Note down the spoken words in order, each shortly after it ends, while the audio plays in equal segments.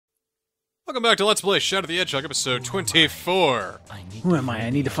Welcome back to Let's Play Shadow the Hedgehog, episode 24. Who am I? I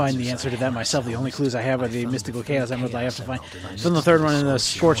need to find the answer to that myself. The only clues I have are the mystical chaos emeralds I have to find. From the third one in the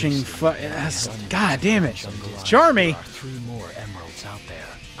scorching God damn it. Charmy! Three more emeralds out there.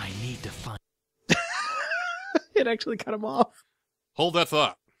 I need to find. It actually cut him off. Hold that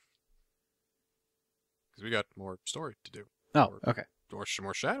thought. Because we got more story to do. Oh, okay.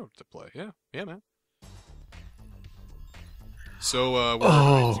 More Shadow to play. Yeah, man. So, we're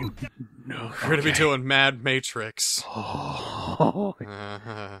going to be doing Mad Matrix. Oh.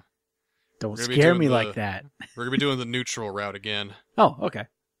 Don't scare me like that. We're going to be doing the neutral route again. Oh, okay.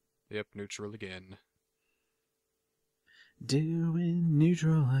 Yep, neutral again. Doing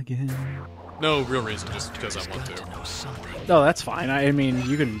neutral again. No real reason, just because I want to. Oh, that's fine. I mean,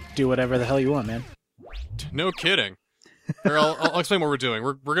 you can do whatever the hell you want, man. No kidding. Here, I'll explain what we're doing.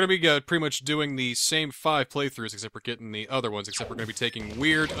 We're going to be pretty much doing the same 5 playthroughs, except we're getting the other ones, except we're going to be taking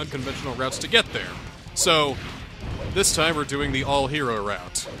weird, unconventional routes to get there. So, this time we're doing the all-hero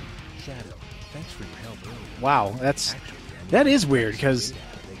route. Shadow, thanks for your help earlier. Wow, that is weird, because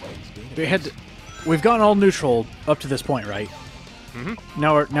we've gone all neutral up to this point, right? Mm-hmm.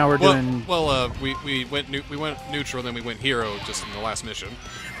 Now we're doing... Well, we went neutral, and then we went hero just in the last mission.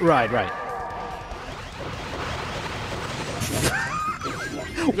 Right.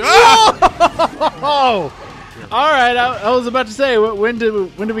 Oh! All right. I was about to say, when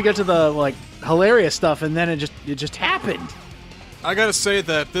did we get to the hilarious stuff, and then it just happened. I gotta say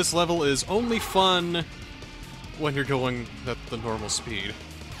that this level is only fun when you're going at the normal speed.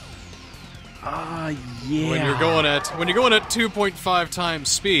 Yeah. When you're going at 2.5 times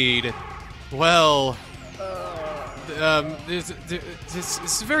speed, well,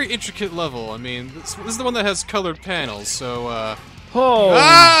 it's a very intricate level. I mean, this is the one that has colored panels, so. Oh!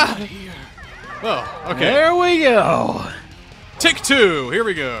 Well, okay. There we go. Take 2. Here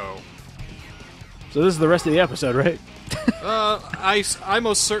we go. So this is the rest of the episode, right? I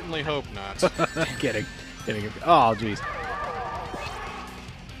most certainly hope not. Kidding. Oh, jeez.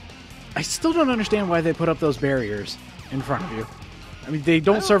 I still don't understand why they put up those barriers in front of you. I mean, they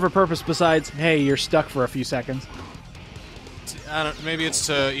don't serve a purpose besides, hey, you're stuck for a few seconds. Maybe it's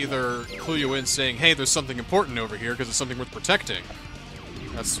to either clue you in saying, hey, there's something important over here because it's something worth protecting.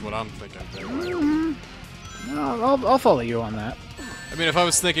 That's what I'm thinking. I'll follow you on that. I mean, if I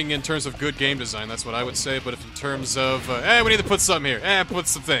was thinking in terms of good game design, that's what I would say, but if in terms of, hey, we need to put something here. Put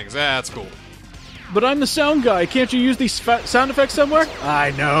some things. That's cool. But I'm the sound guy. Can't you use these sound effects somewhere?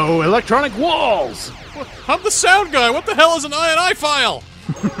 I know. Electronic walls! What? I'm the sound guy. What the hell is an INI file?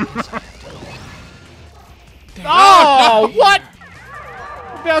 Oh, no. What?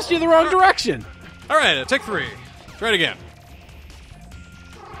 I bounced you the wrong direction. All right, take 3. Try it again.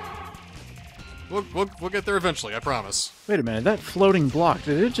 We'll get there eventually, I promise. Wait a minute, that floating block,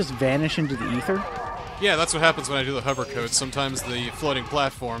 did it just vanish into the ether? Yeah, that's what happens when I do the hover code. Sometimes the floating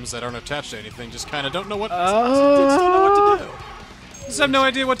platforms that aren't attached to anything just kind of don't know what to do. Just have no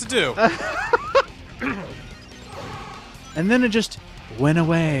idea what to do. And then it just went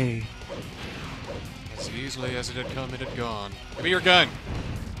away. As easily as it had come, it had gone. Give me your gun.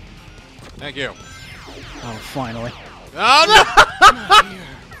 Thank you. Oh, finally. Oh, no!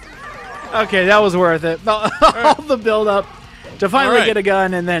 Okay, that was worth it. All the build-up to finally get a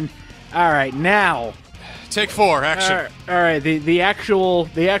gun, and then... Alright, now... Take 4, action. Alright, the actual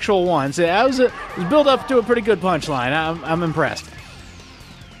one. So it was built up to a pretty good punchline. I'm impressed.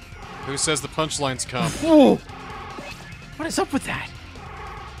 Who says the punchlines come? Ooh. What is up with that?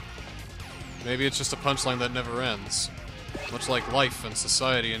 Maybe it's just a punchline that never ends. Much like life and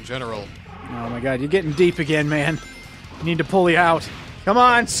society in general. Oh my god, you're getting deep again, man. You need to pull you out. Come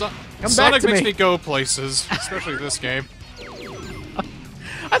on! Come Sonic back to makes me. me go places, especially this game.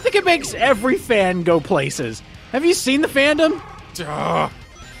 I think it makes every fan go places. Have you seen the fandom?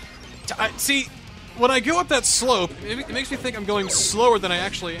 See, when I go up that slope, it makes me think I'm going slower than I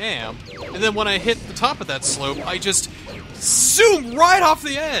actually am. And then when I hit the top of that slope, I just zoom right off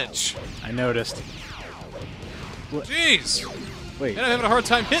the edge. I noticed. Jeez. Wait. And I'm having a hard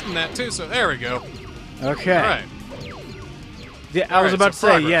time hitting that, too, so there we go. Okay. All right. Yeah, I was about to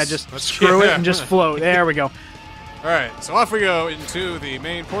say, yeah, just screw it and just float. There we go. All right, so off we go into the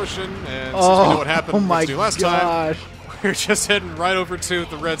main portion, and since we know what happened last time, we're just heading right over to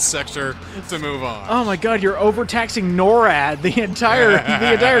the red sector to move on. Oh my god, you're overtaxing NORAD. The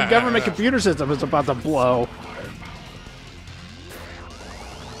entire government computer system is about to blow.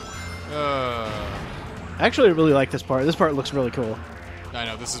 I actually really like this part. This part looks really cool. I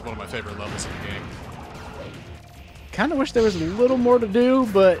know, this is one of my favorite levels in the game. kind of wish there was a little more to do,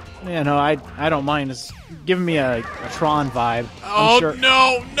 but you know, I don't mind. It's giving me a Tron vibe. Oh, I'm sure.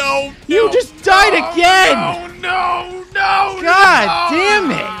 no! You just died again! No! God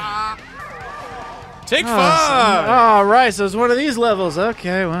damn it! Take Oh, 5! All right, so it's one of these levels.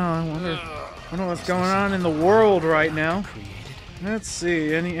 Okay, well, I wonder what's going on in the world right now. Let's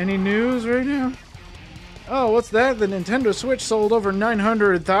see. Any news right now? Oh, what's that? The Nintendo Switch sold over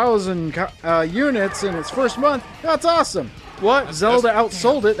 900,000 units in its first month. That's awesome. What? Zelda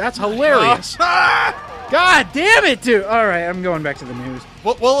outsold it? That's hilarious. God damn it, dude. All right, I'm going back to the news.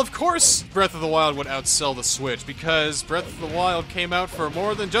 Well, of course Breath of the Wild would outsell the Switch, because Breath of the Wild came out for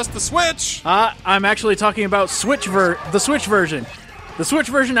more than just the Switch! I'm actually talking about the Switch version. The Switch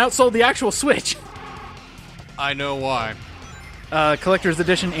version outsold the actual Switch. I know why. Collector's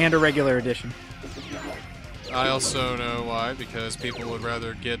edition and a regular edition. I also know why, because people would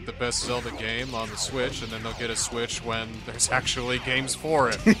rather get the best Zelda game on the Switch, and then they'll get a Switch when there's actually games for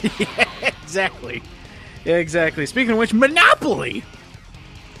it. Yeah, exactly. Yeah, exactly. Speaking of which, Monopoly!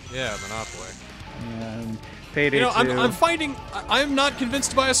 Yeah, Monopoly. Payday 2. I'm not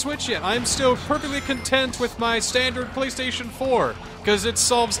convinced to buy a Switch yet. I'm still perfectly content with my standard PlayStation 4, because it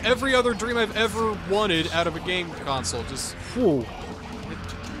solves every other dream I've ever wanted out of a game console. Just... Ooh.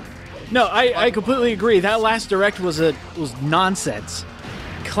 No, I completely agree. That last Direct was nonsense.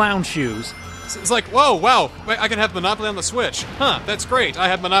 Clown shoes. It's like, whoa, wow, wait, I can have Monopoly on the Switch. Huh, that's great. I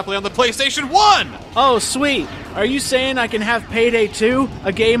have Monopoly on the PlayStation 1! Oh, sweet. Are you saying I can have Payday 2,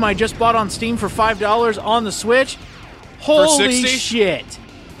 a game I just bought on Steam for $5 on the Switch? Holy 60? shit.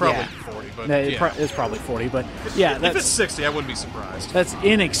 Probably Yeah. 40, but No, yeah. it's probably 40, but yeah, If it's 60, I wouldn't be surprised. that's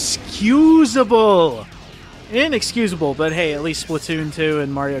inexcusable. Inexcusable, but hey, at least Splatoon 2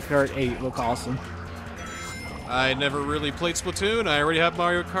 and Mario Kart 8 look awesome. I never really played Splatoon. I already have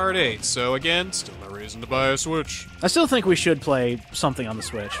Mario Kart 8, so again, still no reason to buy a Switch. I still think we should play something on the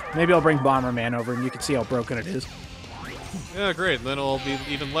Switch. Maybe I'll bring Bomberman over and you can see how broken it is. Yeah, great. Then I'll be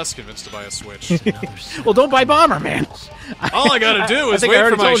even less convinced to buy a Switch. Well, don't buy Bomberman. All I gotta do I is think I wait for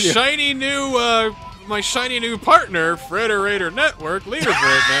already my told you. shiny new partner, Frederator Network,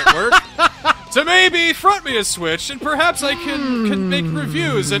 Leaderboard Network, to maybe front me a Switch, and perhaps I can make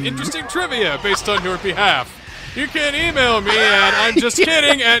reviews and interesting trivia based on your behalf. You can email me at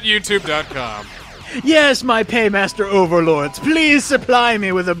imjustkidding@youtube.com. Yes, my paymaster overlords, please supply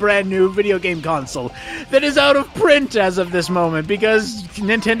me with a brand new video game console that is out of print as of this moment because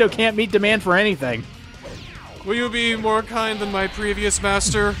Nintendo can't meet demand for anything. Will you be more kind than my previous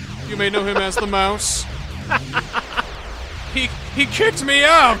master? You may know him as the Mouse. He kicked me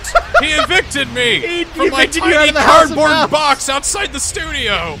out! He evicted me from my evicted you out tiny of the House of cardboard Mouse. box outside the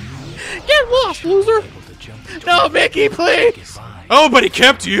studio! Get lost, loser! No, Mickey, please! Oh, but he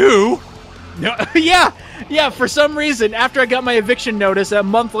kept you! No, yeah, for some reason, after I got my eviction notice, a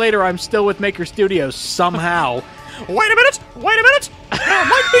month later, I'm still with Maker Studios, somehow. Wait a minute! There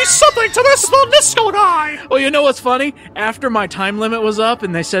might be something to this Nisco guy! Well, you know what's funny? After my time limit was up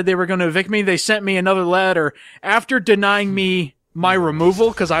and they said they were going to evict me, they sent me another letter. After denying me my removal,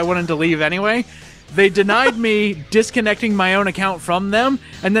 because I wanted to leave anyway, they denied me disconnecting my own account from them,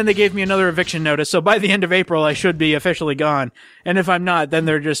 and then they gave me another eviction notice. So by the end of April, I should be officially gone. And if I'm not, then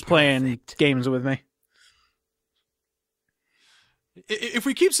they're just playing games with me. If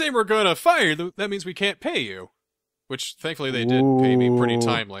we keep saying we're gonna fire you, that means we can't pay you. Which, thankfully, they did pay me pretty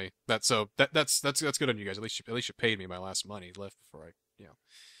timely. That's good on you guys. At least you paid me my last money left before I,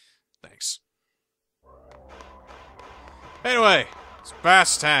 thanks. Anyway, it's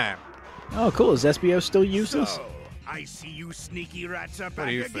bass time. Oh, cool. Is SBO still useless? So, I see you sneaky rats are do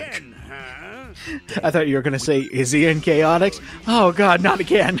back you think? again, huh? I thought you were going to say, is he in Chaotix? Oh, God, not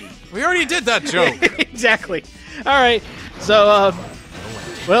again. We already did that joke. Exactly. All right. So,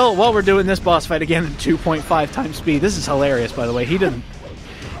 well, while we're doing this boss fight again at 2.5 times speed, this is hilarious, by the way. He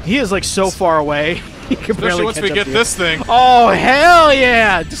is, like, so far away. He can Especially barely once catch we up get to you. this thing. Oh, hell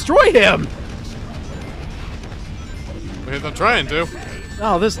yeah! Destroy him! I'm trying to.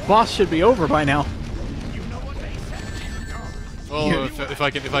 Oh, this boss should be over by now. Well, if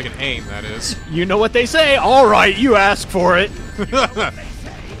I can aim, that is. You know what they say. All right, you ask for it.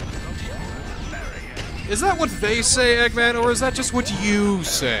 Is that what they say, Eggman, or is that just what you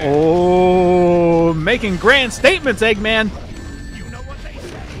say? Oh, making grand statements, Eggman.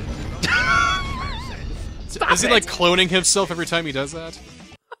 Is he like cloning himself every time he does that?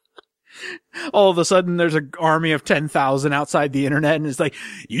 All of a sudden, there's an army of 10,000 outside the internet, and it's like,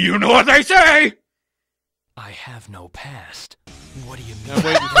 you know what they say! I have no past. What do you mean? I'm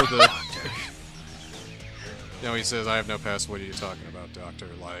waiting for the... No, he says, I have no past. What are you talking about, Doctor?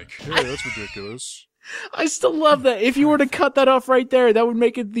 Like, hey, that's ridiculous. I still love that. If you were to cut that off right there, that would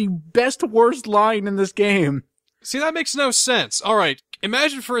make it the best worst line in this game. See, that makes no sense. All right,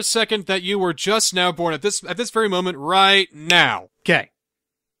 imagine for a second that you were just now born at this very moment right now. Okay.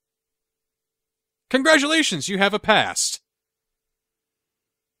 Congratulations, you have a past.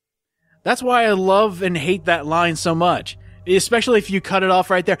 That's why I love and hate that line so much. Especially if you cut it off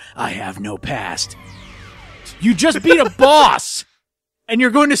right there. I have no past. You just beat a boss! And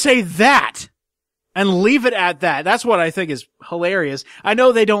you're going to say that! And leave it at that. That's what I think is hilarious. I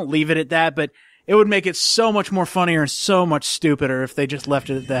know they don't leave it at that, but it would make it so much more funnier and so much stupider if they just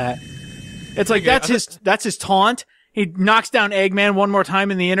left it at that. It's like, that's his taunt. He knocks down Eggman one more time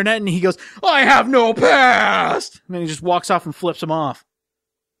in the internet and he goes, I have no past! And then he just walks off and flips him off.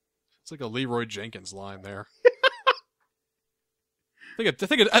 It's like a Leroy Jenkins line there. I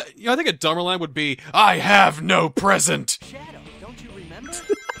think a dumber line would be, I have no present! Shadow, don't you remember?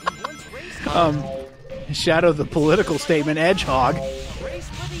 Shadow the political statement, Edgehog.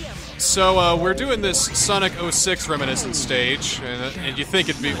 So, we're doing this Sonic 06 reminiscence stage, and you think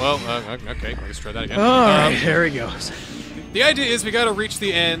it'd be, well, okay, let's try that again. Alright, here he goes. The idea is we gotta reach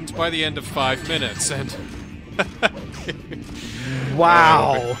the end by the end of 5 minutes, and...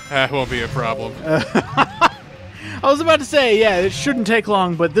 Wow. That won't be a problem. I was about to say, yeah, it shouldn't take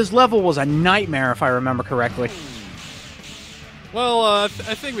long, but this level was a nightmare if I remember correctly. Well, I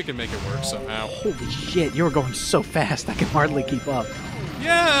think we can make it work somehow. Holy shit, you were going so fast, I can hardly keep up.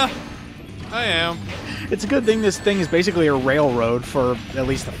 Yeah, I am. It's a good thing this thing is basically a railroad for at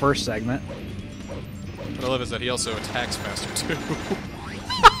least the first segment. What I love is that he also attacks faster, too.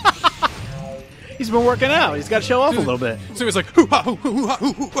 He's been working out. He's got to show off a little bit. So he's like, hoo-ha, hoo-ha,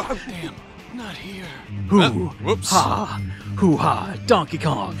 hoo-ha. Damn, not here. Whoops. Ha, hoo-ha, Donkey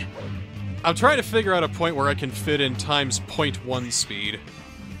Kong. I'm trying to figure out a point where I can fit in times 0.1 speed.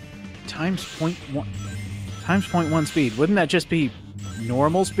 Times 0.1 speed. Wouldn't that just be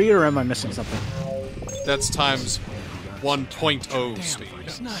normal speed, or am I missing something? That's times 1.0 speed.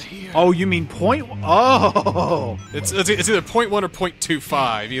 It's not here. Oh, you mean point? Oh! It's either 0.1 or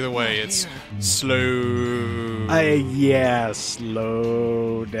 0.25. Either way, it's slow. Yeah,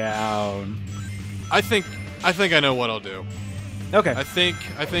 slow down. I think I know what I'll do. Okay. I think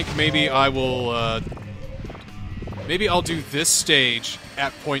maybe I will, maybe I'll do this stage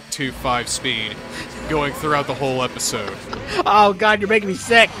at 0.25 speed, going throughout the whole episode. Oh god, you're making me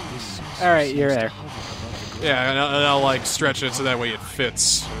sick! Alright, you're there. Yeah, and I'll like, stretch it so that way it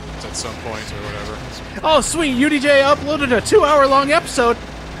fits at some point or whatever. Oh sweet, UDJ uploaded a 2-hour-long episode!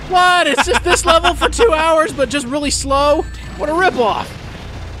 What? It's just this level for 2 hours, but just really slow? What a ripoff!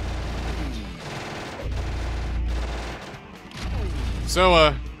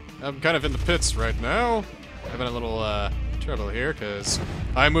 So, I'm kind of in the pits right now. Having a little, trouble here, because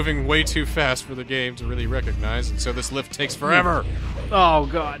I'm moving way too fast for the game to really recognize, and so this lift takes forever. Oh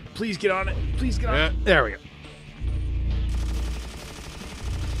god, please get on it. Please get on it. There we go.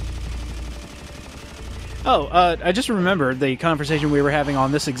 Oh, I just remembered the conversation we were having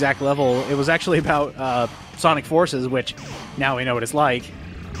on this exact level. It was actually about Sonic Forces, which now we know what it's like.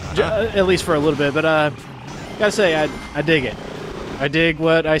 At least for a little bit, but gotta say, I dig it. I dig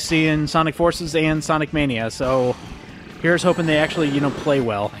what I see in Sonic Forces and Sonic Mania, so here's hoping they actually, play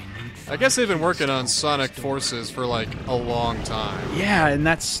well. I guess they've been working on Sonic Forces for, like, a long time. Yeah, and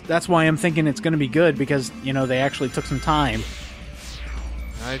that's why I'm thinking it's going to be good, because, they actually took some time.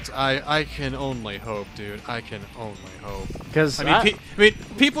 I can only hope, dude. I can only hope. Because I mean,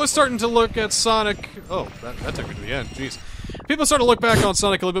 people are starting to look at Sonic... Oh, that took me to the end. Jeez. People start to look back on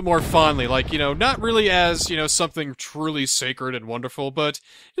Sonic a little bit more fondly, like, not really as, something truly sacred and wonderful, but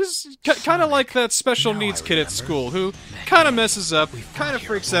just kind of like that special needs kid at school who kind of messes up, kind of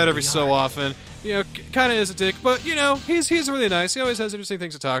freaks out every so often, kind of is a dick, but, he's really nice. He always has interesting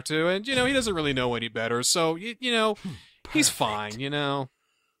things to talk to, and, he doesn't really know any better, so, he's fine,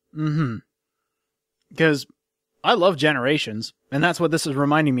 Mm-hmm. Because I love Generations, and that's what this is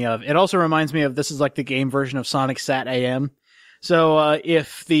reminding me of. It also reminds me of this is like the game version of Sonic Sat AM. So,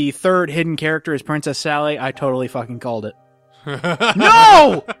 if the third hidden character is Princess Sally, I totally fucking called it.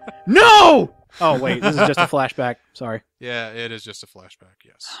 No! No! Oh, wait, this is just a flashback. Sorry. Yeah, it is just a flashback,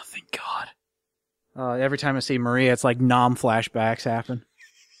 yes. Oh, thank God. Every time I see Maria, it's like flashbacks happen.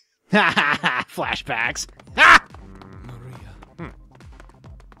 Flashbacks. Ha!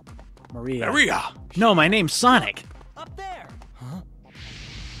 Maria. No, my name's Sonic. Up there.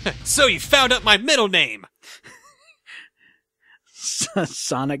 So you found out my middle name!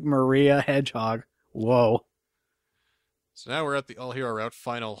 Sonic Maria Hedgehog. Whoa. So now we're at the All Hero Route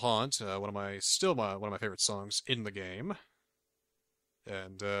Final Haunt, one of my favorite songs in the game.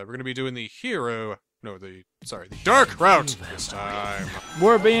 And we're going to be doing the the dark route this time.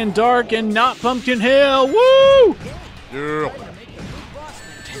 We're being dark and not Pumpkin Hill. Woo! Yeah.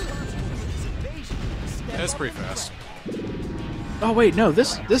 That's pretty fast. Oh wait, no,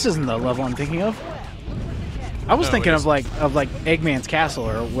 this isn't the level I'm thinking of. I was thinking of like Eggman's Castle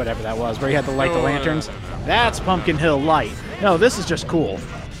or whatever that was, where you had to light the lanterns. No. That's Pumpkin Hill Light. No, this is just cool.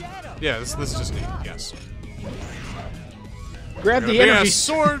 Yeah, this is just neat. Yes. Grab the Big energy ass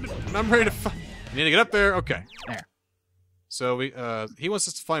sword, and I'm ready to fight. You need to get up there. Okay. There. So he wants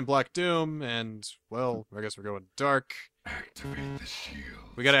us to find Black Doom, and well, I guess we're going dark. Activate the shield.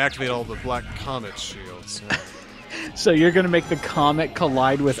 We got to activate all the Black Comet shields. Yeah. So you're gonna make the comet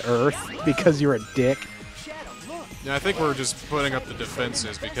collide with Earth because you're a dick. Yeah, I think we're just putting up the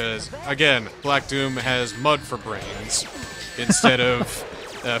defenses because, again, Black Doom has mud for brains instead of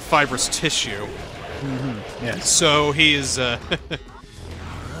fibrous tissue. Mm-hmm. Yes. So he is. He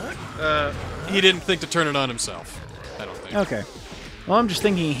didn't think to turn it on himself. I don't think. Okay. Well, I'm just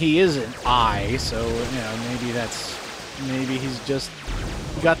thinking he is an eye, so maybe he's just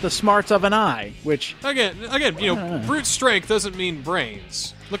got the smarts of an eye, which Again, brute strength doesn't mean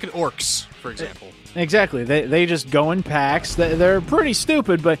brains. Look at orcs, for example. exactly they just go in packs. They're pretty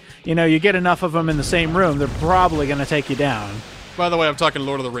stupid, but you get enough of them in the same room, they're probably going to take you down. By the way, I'm talking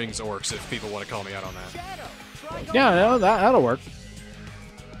Lord of the Rings orcs. If people want to call me out on that. Yeah, no, that'll work.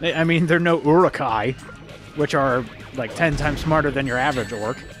 I mean, they're no Urukai, which are like 10 times smarter than your average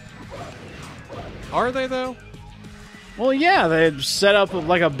orc. Are they though? Well, yeah, they set up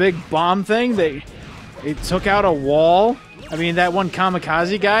like a big bomb thing. They took out a wall. I mean, that one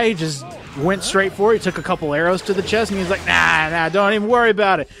kamikaze guy, he just went straight for it. He took a couple arrows to the chest, and he's like, nah, don't even worry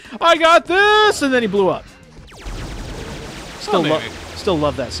about it. I got this! And then he blew up. Still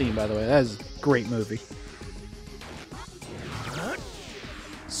love that scene, by the way. That is a great movie.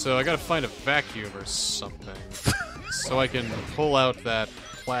 So I gotta find a vacuum or something so I can pull out that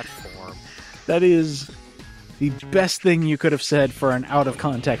platform. That is the best thing you could have said for an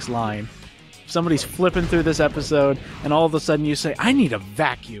out-of-context line. Somebody's flipping through this episode, and all of a sudden you say, I need a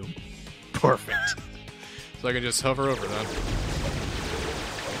vacuum. Perfect. So I can just hover over them.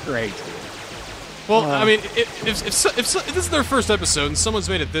 Great. Well, I mean, if this is their first episode and someone's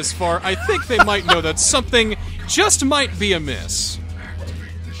made it this far, I think they might know that something just might be amiss.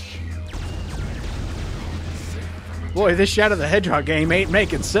 Boy, this Shadow the Hedgehog game ain't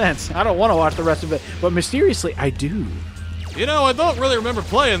making sense. I don't want to watch the rest of it, but mysteriously, I do. You know, I don't really remember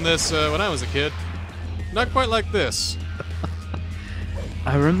playing this when I was a kid. Not quite like this.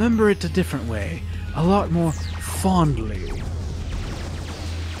 I remember it a different way. A lot more fondly.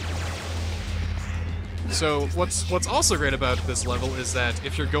 So, what's also great about this level is that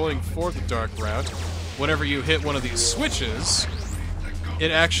if you're going for the dark route, whenever you hit one of these switches,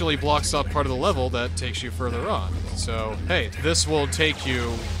 it actually blocks off part of the level that takes you further on. So, hey, this will take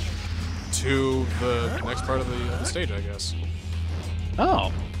you to the next part of the stage, I guess.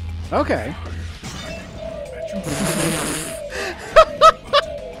 Oh, okay.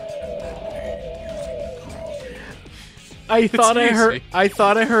 I thought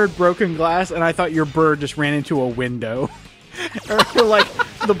I heard broken glass, and I thought your bird just ran into a window, or like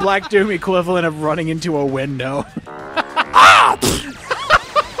the Black Doom equivalent of running into a window.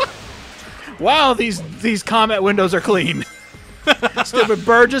 Wow, these comet windows are clean. Stupid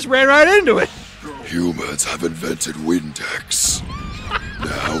bird just ran right into it. Humans have invented Windex.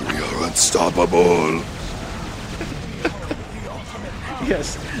 Now we are unstoppable.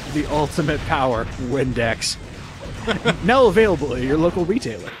 Yes, the ultimate power, Windex. Now available at your local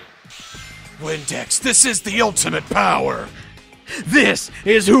retailer. Windex, this is the ultimate power! This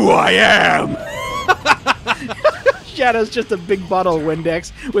is who I am! Shadow's just a big bottle of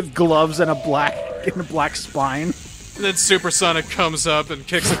Windex with gloves and a black spine. And then Supersonic comes up and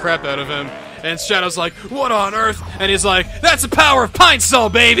kicks the crap out of him, and Shadow's like, what on earth? And he's like, that's the power of Pine Sol,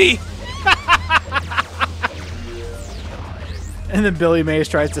 baby! And then Billy Mays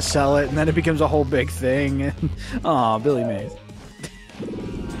tries to sell it, and then it becomes a whole big thing. And aw, Billy Mays.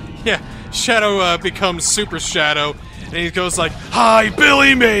 Yeah, Shadow becomes Super Shadow, and he goes like, hi,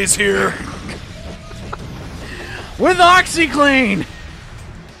 Billy Mays here! With OxyClean!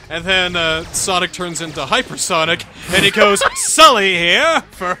 And then Sonic turns into Hypersonic, and he goes, Sully here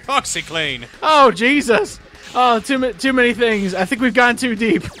for OxyClean. Oh, Jesus! Oh, too many things. I think we've gone too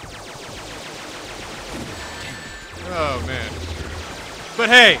deep. Oh, man. But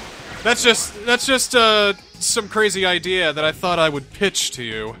hey, that's just some crazy idea that I thought I would pitch to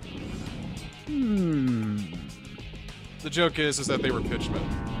you. The joke is that they were pitchmen.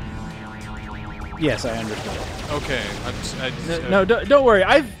 Yes, I understand. Okay. No, don't worry.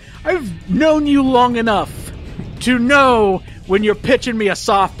 I've known you long enough to know when you're pitching me a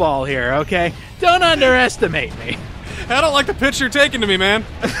softball here, okay? Don't underestimate me. I don't like the pitch you're taking to me, man.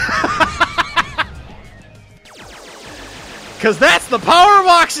 Because that's the power of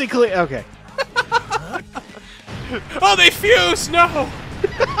OxyClean. Okay. Oh, they fuse! No!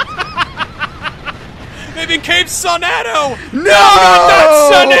 They became Sonato! No!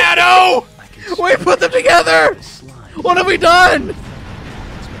 Not Sonato! We put them together! What have we done?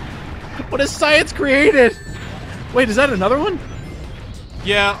 What has science created? Wait, is that another one?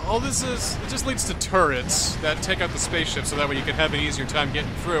 Yeah, all this is, it just leads to turrets that take out the spaceship so that way you can have an easier time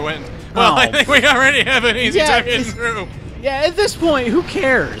getting through, and, well, Oh. I think we already have an easy Yeah, time getting through. Yeah, at this point, who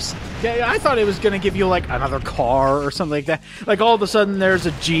cares? Okay, I thought it was going to give you, like, another car or something like that. Like, all of a sudden, there's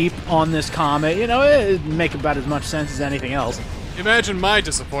a Jeep on this comet. You know, it'd make about as much sense as anything else. Imagine my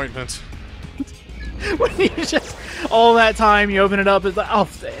disappointment. When you just, all that time, you open it up, it's like, oh,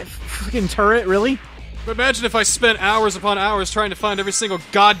 freaking turret, really? But imagine if I spent hours upon hours trying to find every single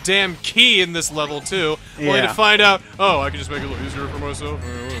goddamn key in this level, too, only to Yeah. find out, oh, I can just make it a little easier for myself.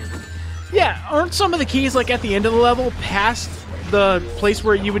 Yeah, aren't some of the keys, like, at the end of the level past the place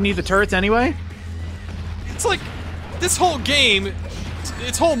where you would need the turrets anyway? It's like, this whole game,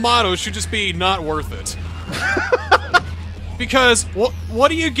 its whole motto should just be not worth it. Because, what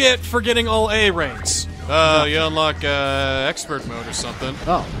do you get for getting all A ranks? You unlock expert mode or something.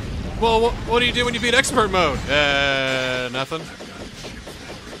 Oh. Well, what do you do when you beat expert mode? Nothing.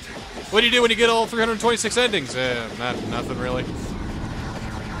 What do you do when you get all 326 endings? Nothing really.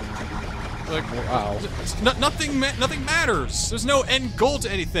 Like, Wow. nothing matters. There's no end goal to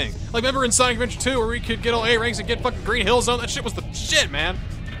anything. Like, remember in Sonic Adventure 2 where we could get all A ranks and get fucking Green Hill Zone? That shit was the shit, man.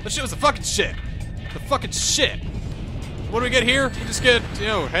 That shit was the fucking shit. The fucking shit. What do we get here? We just get, you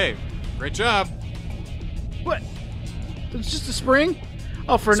know, hey, great job. What? It's just a spring?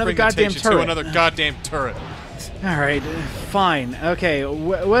 Oh, for another Spring that goddamn takes you turret. to another goddamn turret. All right, fine. Okay,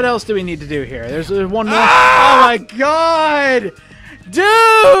 what else do we need to do here? There's one more. Ah! Oh my god,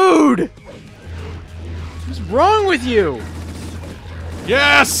 dude! What's wrong with you?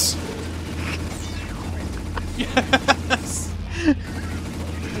 Yes! Yes!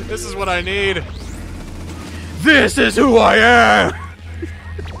 This is what I need. This is who I am.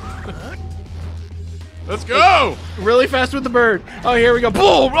 Let's go! Really fast with the bird. Oh, here we go.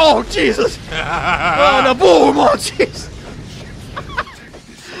 Boom! Oh, Jesus! Oh, no, boom! Oh, jeez!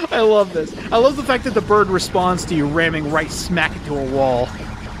 I love this. I love the fact that the bird responds to you ramming right smack into a wall.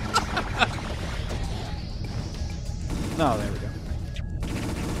 Oh, there we go.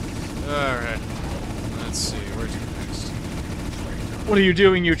 Alright. Let's see, where's your next? What are you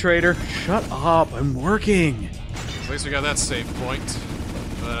doing, you traitor? Shut up, I'm working. At least we got that save point.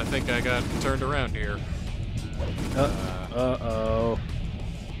 But I think I got turned around here. Uh-oh.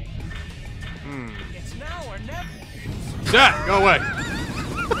 It's now or never. Dad, go away!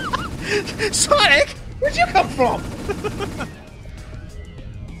 Sonic! Where'd you come from?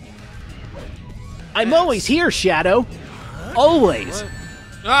 I'm always here, Shadow. Always. What?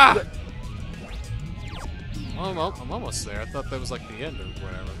 Ah! I'm almost there. I thought that was like the end or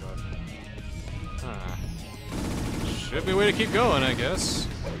whatever, but... Should be a way to keep going, I guess.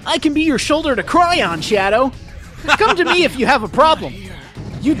 I can be your shoulder to cry on, Shadow. Come to me if you have a problem.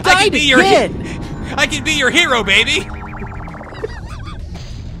 You died again. I can be your hero, baby!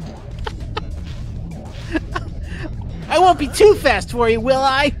 I won't be too fast for you, will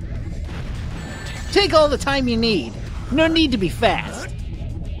I? Take all the time you need. No need to be fast.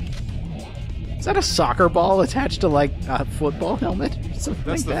 Is that a soccer ball attached to, like, a football helmet? Something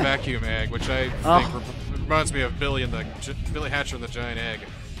That's like the that. vacuum egg, which I think reminds me of Billy Hatcher and the Giant Egg.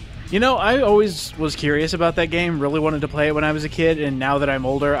 You know, I always was curious about that game, really wanted to play it when I was a kid, and now that I'm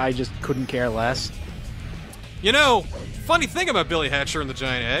older, I just couldn't care less. You know, funny thing about Billy Hatcher and the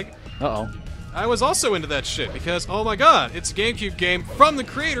Giant Egg, Uh-oh. I was also into that shit because, oh my god, it's a GameCube game from the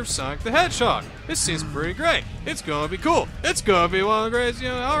creator of Sonic the Hedgehog. This seems pretty great. It's gonna be cool. It's gonna be one of the greatest, you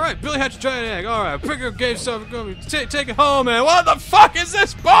know, alright, Billy Hatcher, Giant Egg, alright, pick up game stuff, take it home, man. What the fuck is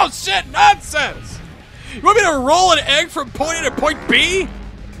this bullshit nonsense? You want me to roll an egg from point A to point B?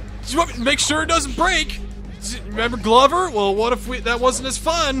 You want me to make sure it doesn't break? Remember Glover? Well, what if that wasn't as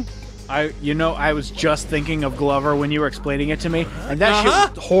fun? I was just thinking of Glover when you were explaining it to me, and that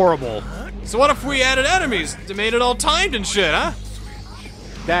shit was horrible. So what if we added enemies that made it all timed and shit, huh?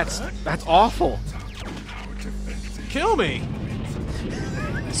 That's awful. Kill me.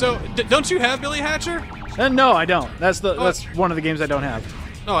 So, don't you have Billy Hatcher? No, I don't. That's one of the games I don't have.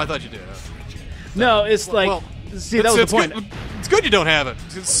 Oh, I thought you did. No, it's like, Well, see, that was the point. It's good you don't have it.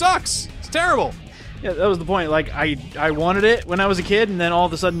 It sucks. It's terrible. Yeah, that was the point. Like, I wanted it when I was a kid, and then all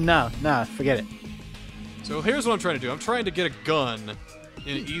of a sudden, nah, forget it. So here's what I'm trying to do. I'm trying to get a gun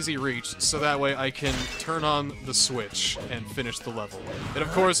in easy reach, so that way I can turn on the switch and finish the level. And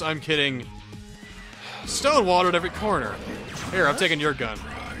of course, I'm kidding. Stone water at every corner. Here, I'm taking your gun.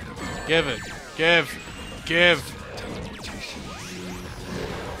 Give it. Give.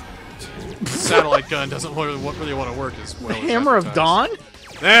 Satellite gun doesn't really want to work as well. Hammer of Dawn?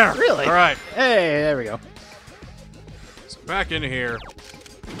 There! Really? Alright. Hey, there we go. So back in here.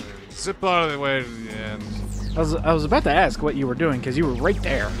 Zip out of the way to the end. I was about to ask what you were doing, because you were right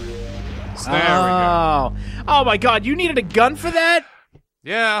there. So there we go. Oh my god, you needed a gun for that?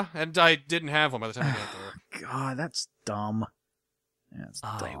 Yeah, and I didn't have one by the time I got there. God, that's dumb. That's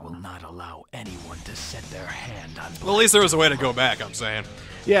I dumb. will not allow anyone to set their hand on. Well, at least there was a way to go back, I'm saying.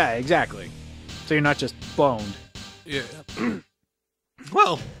 Yeah, exactly. So you're not just boned. Yeah.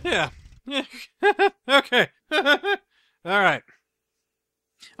 Well, yeah. Okay. Alright.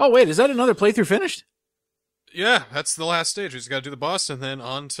 Oh, wait, is that another playthrough finished? Yeah, that's the last stage. We just gotta do the boss and then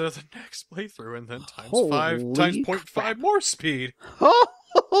on to the next playthrough and then times Holy 0.5 more speed.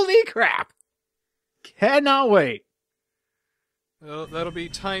 Holy crap! Cannot wait. That'll be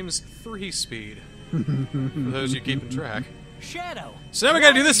times 3 speed. For those you keeping track. Shadow. So now we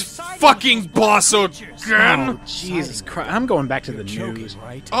gotta do this fucking boss again! Oh, Jesus Christ. I'm going back to the Joking, news.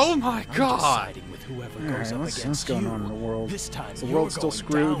 right? Oh my I'm god! deciding with whoever All goes right, up what's against going you. on in the world? This time The you're world's still going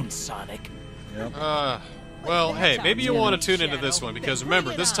screwed. down, Sonic. Well, hey, maybe you want to tune into this one, because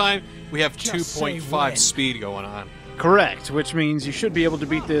remember, this time we have Just say 2.5 when. speed going on. Correct, which means you should be able to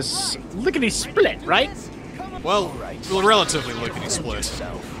beat this lickety-split, right? Well, relatively lickety-split.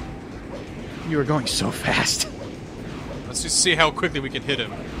 You were going so fast. Let's just see how quickly we can hit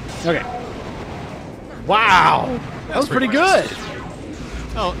him. Okay. Wow! That was pretty good!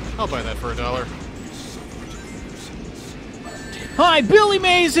 I'll buy that for $1. Hi, Billy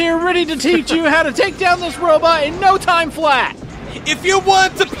Mays here, ready to teach you how to take down this robot in no time flat! If you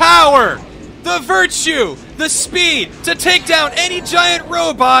want the power, the virtue, the speed to take down any giant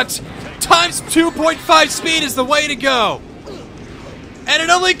robot, times 2.5 speed is the way to go. And it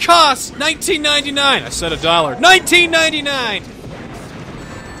only costs $19.99. I said $1.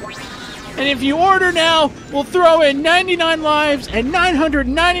 $19.99. And if you order now, we'll throw in 99 lives and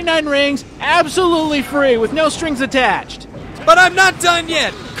 999 rings absolutely free with no strings attached. But I'm not done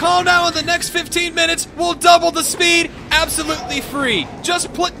yet. Call now in the next 15 minutes. We'll double the speed, absolutely free.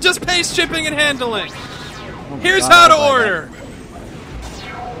 Just pay shipping and handling. Here's how to order.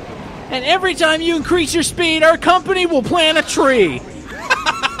 And every time you increase your speed, our company will plant a tree.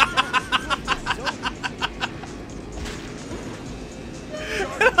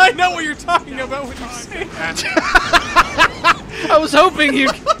 I know what you're talking about when you say that. I was hoping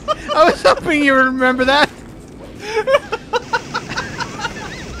you remember that.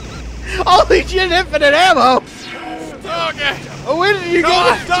 Holy shit, infinite ammo! Okay. Oh, where did you Go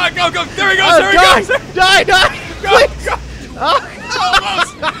get on, it? go. There he goes, there he die, goes. die! Go.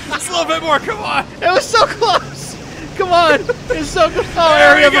 Almost. Just a little bit more, come on. It was so close! Come on! It's so close! Oh,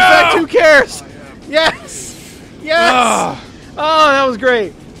 There area we of effect, go. who cares? Yes! Oh, that was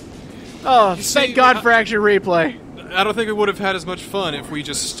great. Oh, see, thank God for action replay. I don't think we would have had as much fun if we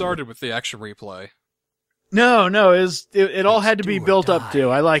just started with the action replay. No, it all had to be do or built up die. to.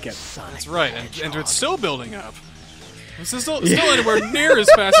 I like it. That's right, and it's still building up. This is still anywhere near as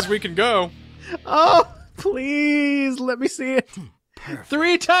fast as we can go. Oh, please, let me see it.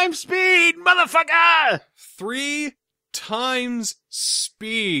 3 times speed, motherfucker! 3 times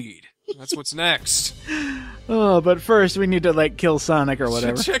speed. That's what's next. Oh, but first we need to, like, kill Sonic or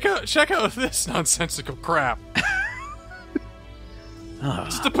whatever. Check out this nonsensical crap.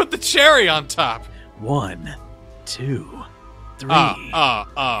 Just to put the cherry on top. 1, 2, 3,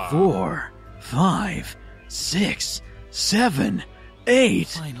 4, 5, 6, 7, 8,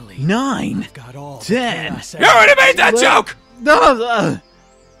 Finally, 9, I've got all 10. You already made that joke!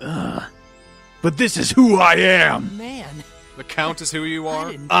 But this is who I am. Man, The Count is who you I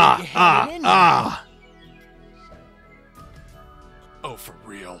are? didn't think you had it in you. Oh, for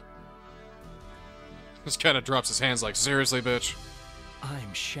real. Just kind of drops his hands like, seriously, bitch?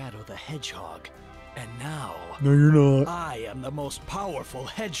 I'm Shadow the Hedgehog, and now No, you're not. I am the most powerful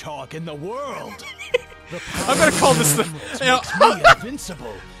hedgehog in the world. I'm gonna call this the... You know, Makes me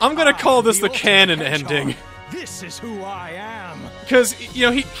invincible. I'm gonna call I'm this the ultimate canon hedgehog. ending. This is who I am. Because, you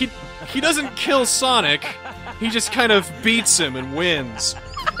know, he doesn't kill Sonic. He just kind of beats him and wins.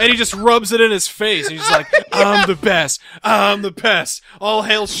 And he just rubs it in his face. And he's just like, I'm the best. I'm the best. All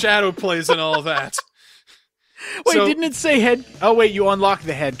hail Shadow plays and all that. Wait, So- didn't it say head? Oh, wait, you unlocked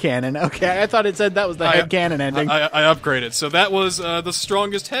the head cannon. Okay, I thought it said that was the head cannon ending. I upgraded. So that was the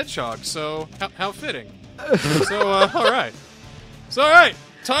strongest hedgehog. So how fitting. So all right. So all right.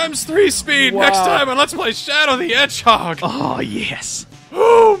 ×3 speed Wow. next time, and let's play Shadow the Hedgehog. Oh, yes.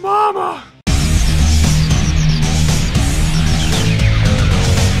 Oh